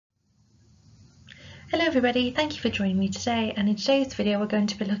Hello everybody, thank you for joining me today, and in today's video we're going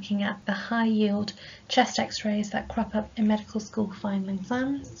to be looking at the high yield chest x-rays that crop up in medical school final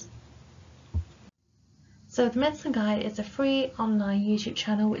exams. So the Medicine Guide is a free online YouTube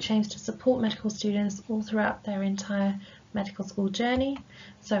channel which aims to support medical students all throughout their entire medical school journey.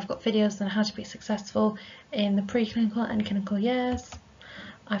 So I've got videos on how to be successful in the preclinical and clinical years.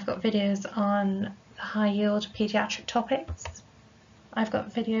 I've got videos on high yield paediatric topics. I've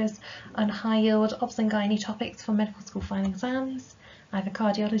got videos on high yield obs and gynae topics for medical school final exams. I have a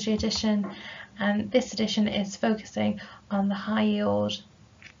cardiology edition, and this edition is focusing on the high yield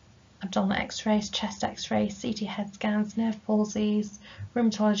abdominal x-rays, chest x-rays, CT head scans, nerve palsies,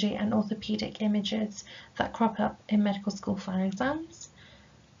 rheumatology and orthopaedic images that crop up in medical school final exams.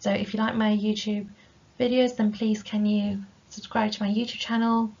 So if you like my YouTube videos, then please can you subscribe to my YouTube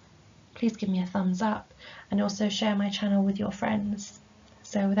channel, please give me a thumbs up, and also share my channel with your friends.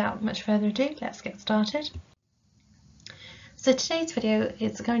 So without much further ado, let's get started. So today's video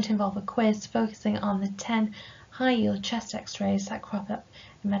is going to involve a quiz focusing on the 10 high yield chest x-rays that crop up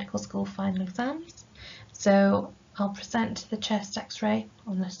in medical school final exams. So I'll present the chest x-ray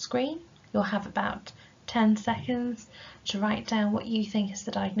on the screen. You'll have about 10 seconds to write down what you think is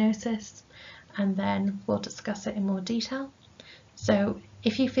the diagnosis, and then we'll discuss it in more detail. So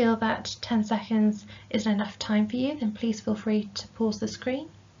if you feel that 10 seconds isn't enough time for you, then please feel free to pause the screen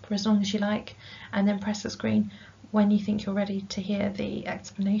for as long as you like, and then press the screen when you think you're ready to hear the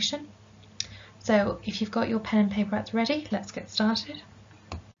explanation. So if you've got your pen and paper at the ready, let's get started.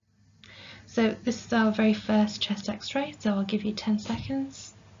 So this is our very first chest x-ray, so I'll give you 10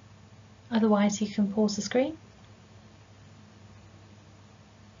 seconds. Otherwise you can pause the screen.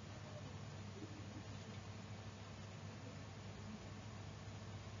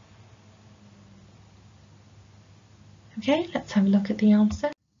 Okay, let's have a look at the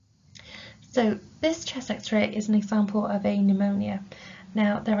answer. So this chest x-ray is an example of a pneumonia.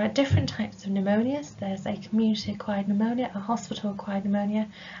 Now there are different types of pneumonias. There's a community acquired pneumonia, a hospital acquired pneumonia,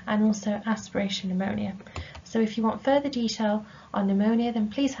 and also aspiration pneumonia. So if you want further detail on pneumonia, then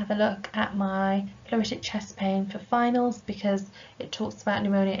please have a look at my pleuritic chest pain for finals, because it talks about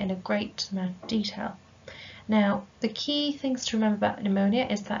pneumonia in a great amount of detail. Now, the key things to remember about pneumonia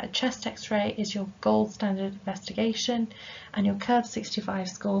is that a chest x-ray is your gold standard investigation, and your Curve 65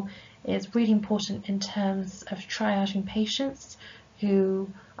 score is really important in terms of triaging patients who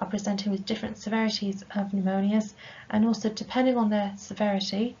are presenting with different severities of pneumonias, and also depending on their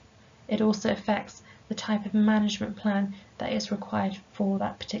severity, it also affects the type of management plan that is required for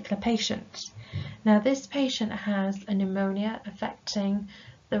that particular patient. Now, this patient has a pneumonia affecting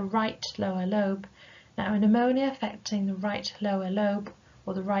the right lower lobe. Now, a pneumonia affecting the right lower lobe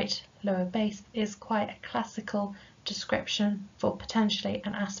or the right lower base is quite a classical description for potentially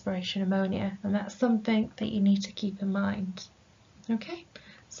an aspiration pneumonia, and that's something that you need to keep in mind. Okay,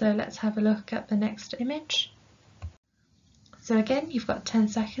 so let's have a look at the next image. So again, you've got 10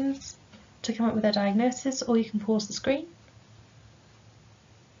 seconds to come up with a diagnosis, or you can pause the screen.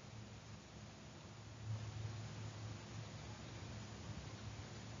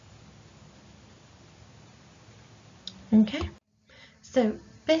 Okay, so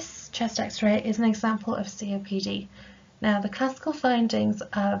this chest x-ray is an example of COPD. Now, the classical findings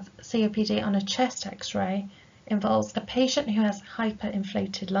of COPD on a chest x-ray involves a patient who has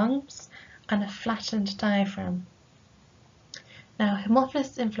hyperinflated lungs and a flattened diaphragm. Now,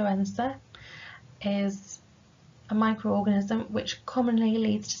 Haemophilus influenza is a microorganism which commonly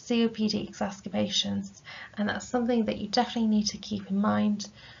leads to COPD exacerbations, and that's something that you definitely need to keep in mind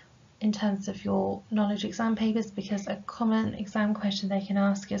in terms of your knowledge exam papers, because a common exam question they can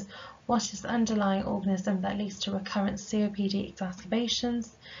ask is, what is the underlying organism that leads to recurrent COPD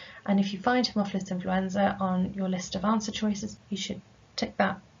exacerbations? And if you find Haemophilus influenza on your list of answer choices, you should tick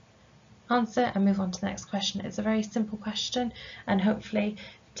that answer and move on to the next question. It's a very simple question, and hopefully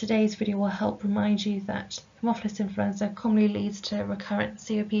today's video will help remind you that Haemophilus influenza commonly leads to recurrent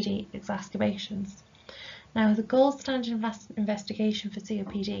COPD exacerbations. Now, the gold standard investigation for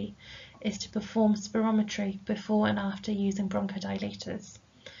COPD is to perform spirometry before and after using bronchodilators,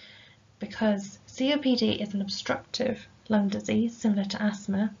 because COPD is an obstructive lung disease similar to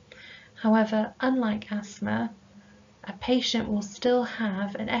asthma. However, unlike asthma, a patient will still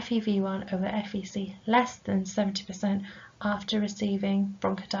have an FEV1 over FVC less than 70% after receiving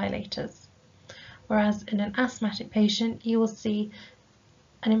bronchodilators, whereas in an asthmatic patient you will see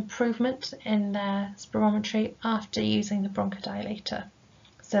an improvement in their spirometry after using the bronchodilator.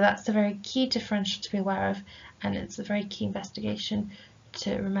 So that's a very key differential to be aware of, and it's a very key investigation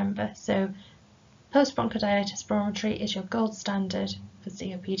to remember. So post-bronchodilator spirometry is your gold standard for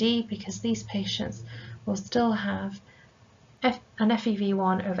COPD because these patients will still have an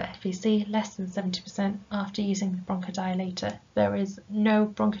FEV1 over FVC less than 70% after using the bronchodilator. There is no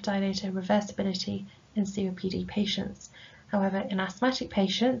bronchodilator reversibility in COPD patients. However, in asthmatic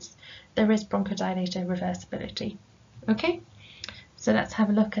patients, there is bronchodilator reversibility. Okay, so let's have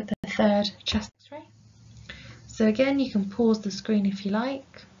a look at the third chest X-ray. So again, you can pause the screen if you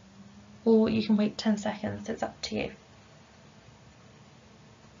like, or you can wait 10 seconds, it's up to you.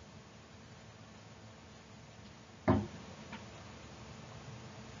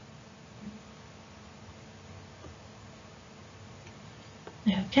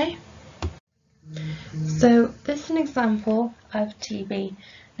 Okay, so this is an example of TB.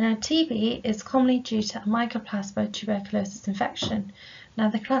 Now TB is commonly due to a Mycoplasma tuberculosis infection. Now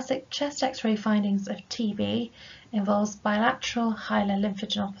the classic chest X-ray findings of TB involves bilateral hilar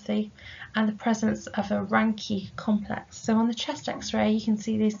lymphadenopathy and the presence of a Ranke complex. So on the chest X-ray you can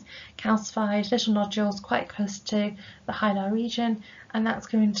see these calcified little nodules quite close to the hilar region, and that's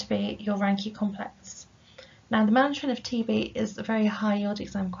going to be your Ranke complex. Now the management of TB is a very high yield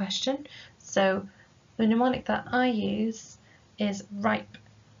exam question, so the mnemonic that I use is RIPE.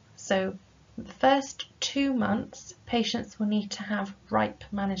 So the first 2 months patients will need to have RIPE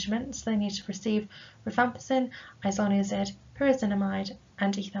management, so they need to receive rifampicin, isoniazid, pyrazinamide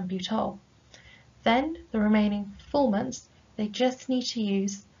and ethambutol. Then the remaining 4 months they just need to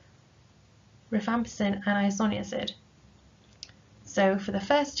use rifampicin and isoniazid. So for the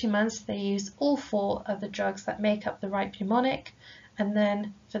first 2 months they use all 4 of the drugs that make up the RIPE mnemonic, and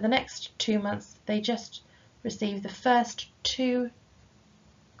then for the next 2 months they just receive the first 2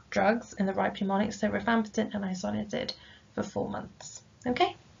 drugs in the RIPE mnemonic, so rifampicin and isoniazid for 4 months.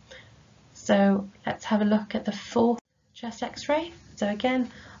 Okay, so let's have a look at the fourth chest X-ray. So again,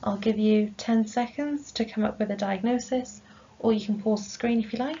 I'll give you 10 seconds to come up with a diagnosis, or you can pause the screen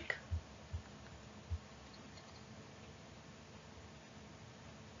if you like.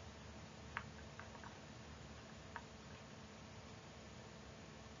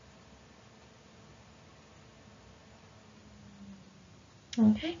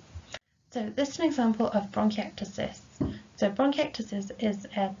 Okay, so this is an example of bronchiectasis. So bronchiectasis is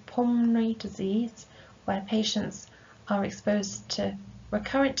a pulmonary disease where patients are exposed to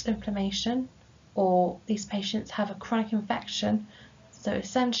recurrent inflammation, or these patients have a chronic infection, so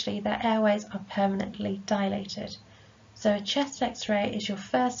essentially their airways are permanently dilated. So a chest X-ray is your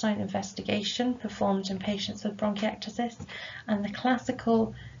first line investigation performed in patients with bronchiectasis, and the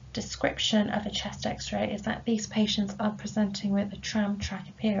classical description of a chest X-ray is that these patients are presenting with a tram track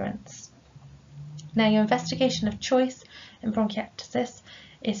appearance. Now your investigation of choice in bronchiectasis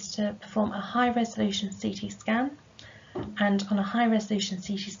is to perform a high resolution CT scan, and on a high resolution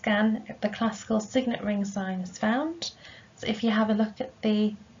CT scan the classical signet ring sign is found. So if you have a look at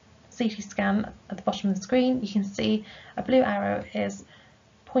the CT scan at the bottom of the screen, you can see a blue arrow is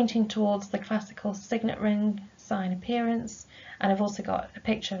pointing towards the classical signet ring sign appearance, and I've also got a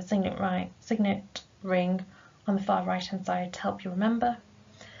picture of a signet ring on the far right hand side to help you remember.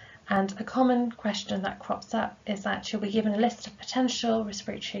 And a common question that crops up is that you'll be given a list of potential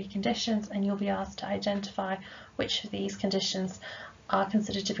respiratory conditions, and you'll be asked to identify which of these conditions are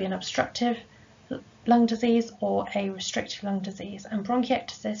considered to be an obstructive lung disease or a restrictive lung disease. And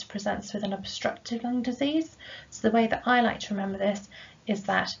bronchiectasis presents with an obstructive lung disease. So the way that I like to remember this is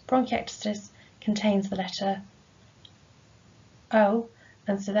that bronchiectasis contains the letter O,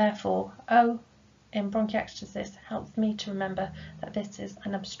 and so therefore O in bronchiectasis helps me to remember that this is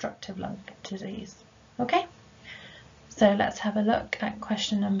an obstructive lung disease. Okay, so let's have a look at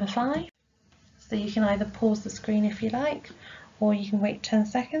question number 5. So you can either pause the screen if you like, or you can wait 10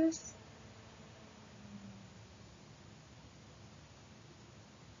 seconds.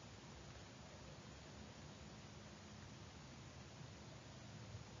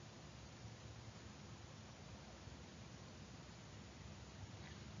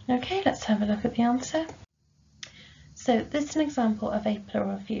 Okay, let's have a look at the answer. So this is an example of a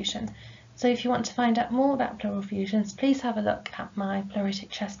pleural effusion. So if you want to find out more about pleural effusions, please have a look at my pleuritic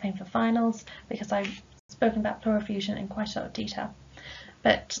chest pain for finals, because I've spoken about pleural effusion in quite a lot of detail.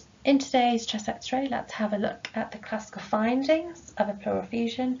 But in today's chest X-ray, let's have a look at the classical findings of a pleural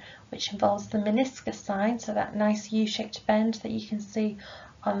effusion, which involves the meniscus sign, so that nice U-shaped bend that you can see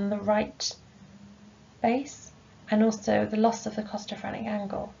on the right base, and also the loss of the costophrenic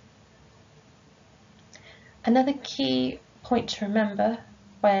angle. Another key point to remember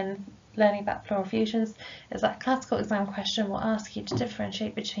when learning about pleural effusions is that a classical exam question will ask you to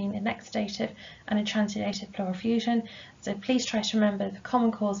differentiate between an exudative and a transudative pleural effusion. So please try to remember the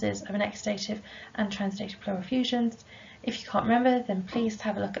common causes of an exudative and transudative pleural effusions. If you can't remember, then please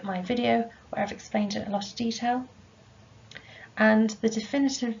have a look at my video where I've explained it in a lot of detail. And the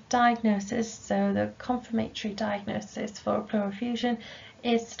definitive diagnosis, so the confirmatory diagnosis for a pleural effusion,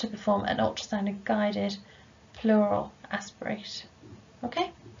 is to perform an ultrasound guided pleural aspirate.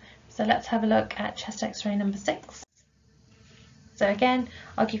 Okay, so let's have a look at chest x-ray number 6. So again,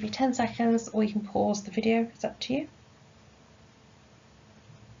 I'll give you 10 seconds, or you can pause the video, it's up to you.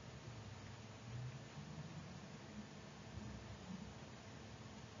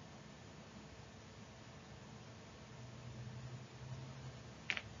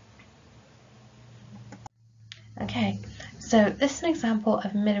 Okay, so this is an example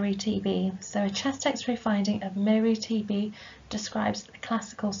of miliary TB. So a chest x-ray finding of miliary TB describes the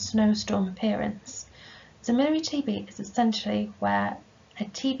classical snowstorm appearance. So miliary TB is essentially where a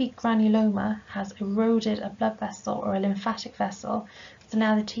TB granuloma has eroded a blood vessel or a lymphatic vessel, so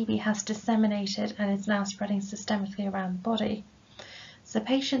now the TB has disseminated and is now spreading systemically around the body. So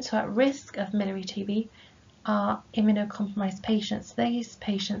patients who are at risk of miliary TB are immunocompromised patients. These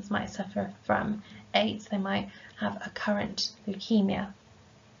patients might suffer from AIDS, they might have a current leukemia.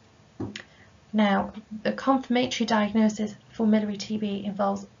 Now, the confirmatory diagnosis for miliary TB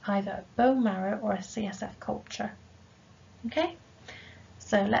involves either a bone marrow or a CSF culture. Okay,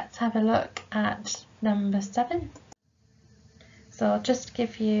 so let's have a look at number 7. So I'll just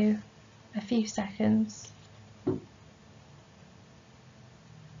give you a few seconds.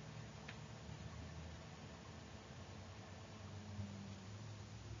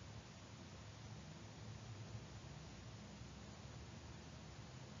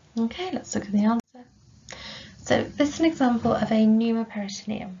 Okay, let's look at the answer. So this is an example of a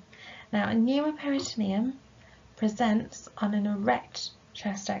pneumoperitoneum. Now a pneumoperitoneum presents on an erect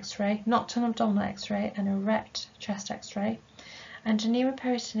chest x-ray, not an abdominal x-ray, an erect chest x-ray, and a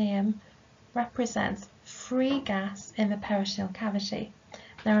pneumoperitoneum represents free gas in the peritoneal cavity.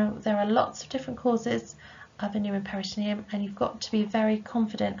 Now there are lots of different causes of a pneumoperitoneum, and you've got to be very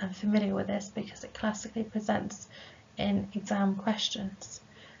confident and familiar with this because it classically presents in exam questions.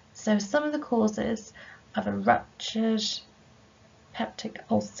 So some of the causes of a ruptured peptic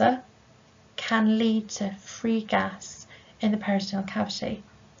ulcer can lead to free gas in the peritoneal cavity.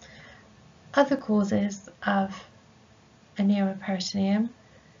 Other causes of a pneumoperitoneum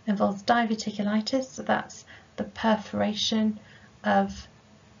involves diverticulitis, so that's the perforation of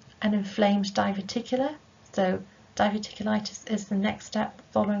an inflamed diverticula. So diverticulitis is the next step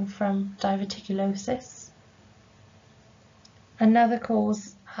following from diverticulosis. Another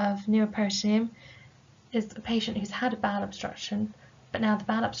cause of pneumoperitoneum is a patient who's had a bowel obstruction, but now the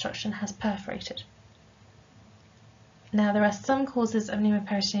bowel obstruction has perforated. Now there are some causes of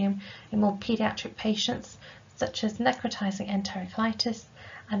pneumoperitoneum in more paediatric patients, such as necrotizing enterocolitis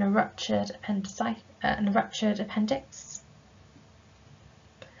and a ruptured appendix.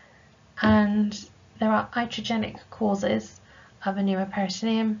 And there are iatrogenic causes of a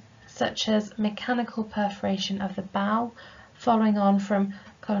pneumoperitoneum, such as mechanical perforation of the bowel following on from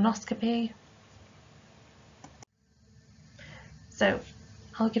colonoscopy. So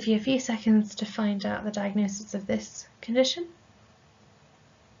I'll give you a few seconds to find out the diagnosis of this condition.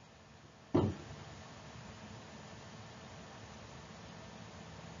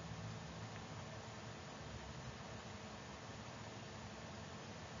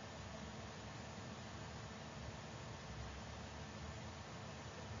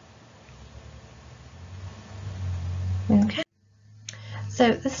 Okay.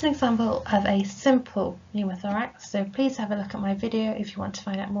 So this is an example of a simple pneumothorax, so please have a look at my video if you want to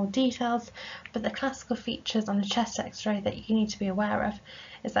find out more details, but the classical features on the chest x-ray that you need to be aware of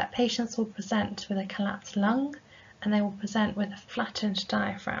is that patients will present with a collapsed lung and they will present with a flattened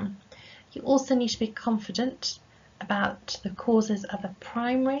diaphragm. You also need to be confident about the causes of a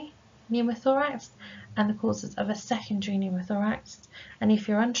primary pneumothorax and the causes of a secondary pneumothorax, and if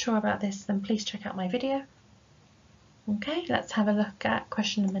you're unsure about this then please check out my video. Okay, let's have a look at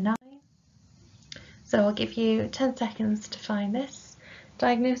question number 9. So I'll give you 10 seconds to find this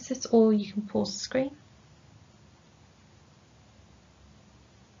diagnosis, or you can pause the screen.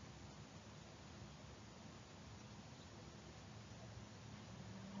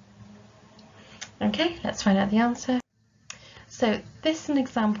 Okay, let's find out the answer. So this is an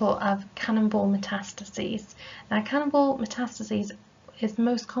example of cannonball metastases. Now cannonball metastases is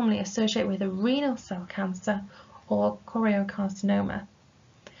most commonly associated with a renal cell cancer or choriocarcinoma.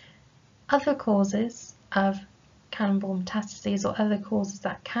 Other causes of cannonball metastases, or other causes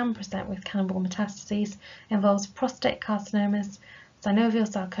that can present with cannonball metastases, involves prostate carcinomas, synovial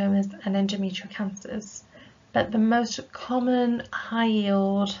sarcomas and endometrial cancers. But the most common high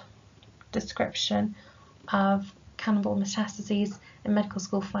yield description of cannibal metastases in medical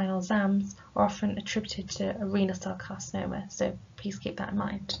school final exams are often attributed to a renal cell carcinoma, so please keep that in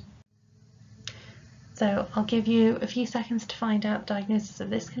mind. So I'll give you a few seconds to find out the diagnosis of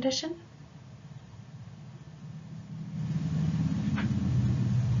this condition.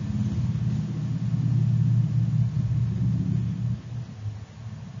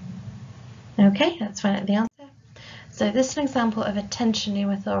 Okay, let's find out the answer. So this is an example of a tension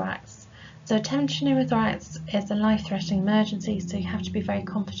pneumothorax. So a tension pneumothorax is a life-threatening emergency, so you have to be very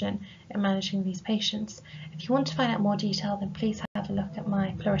confident in managing these patients. If you want to find out more detail, then please have a look at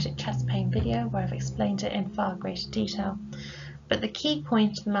my pleuritic chest pain video where I've explained it in far greater detail. But the key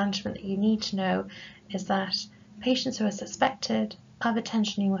point of the management that you need to know is that patients who are suspected of a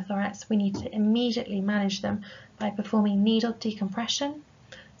tension pneumothorax, we need to immediately manage them by performing needle decompression.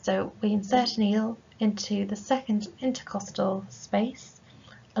 So we insert a needle into the second intercostal space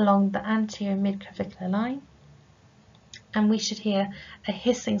along the anterior midclavicular line, and we should hear a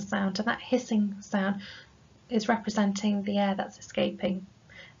hissing sound, and that hissing sound is representing the air that's escaping.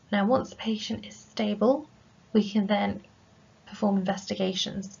 Now once the patient is stable, we can then perform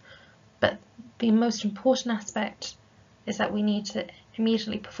investigations, but the most important aspect is that we need to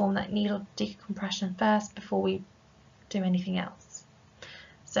immediately perform that needle decompression first before we do anything else.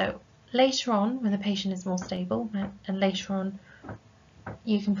 So later on, when the patient is more stable, and later on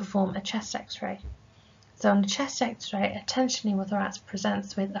you can perform a chest x-ray. So on the chest x-ray, a tension pneumothorax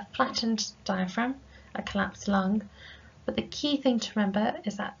presents with a flattened diaphragm, a collapsed lung, but the key thing to remember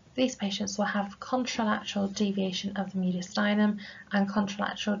is that these patients will have contralateral deviation of the mediastinum and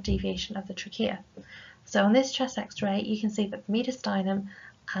contralateral deviation of the trachea. So on this chest x-ray, you can see that the mediastinum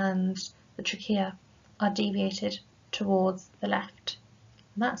and the trachea are deviated towards the left.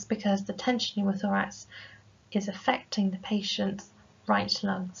 And that's because the tension pneumothorax is affecting the patient's right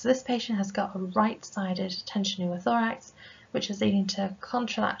lung. So this patient has got a right-sided tension pneumothorax, which is leading to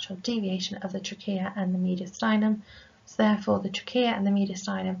contralateral deviation of the trachea and the mediastinum. So therefore the trachea and the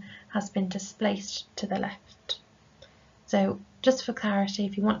mediastinum has been displaced to the left. So just for clarity,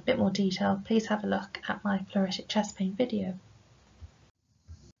 if you want a bit more detail, please have a look at my pleuritic chest pain video.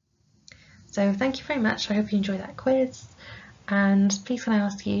 So thank you very much. I hope you enjoyed that quiz. And please can I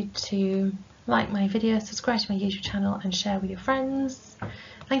ask you to like my video, subscribe to my YouTube channel and share with your friends.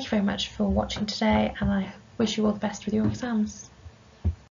 Thank you very much for watching today, and I wish you all the best with your exams.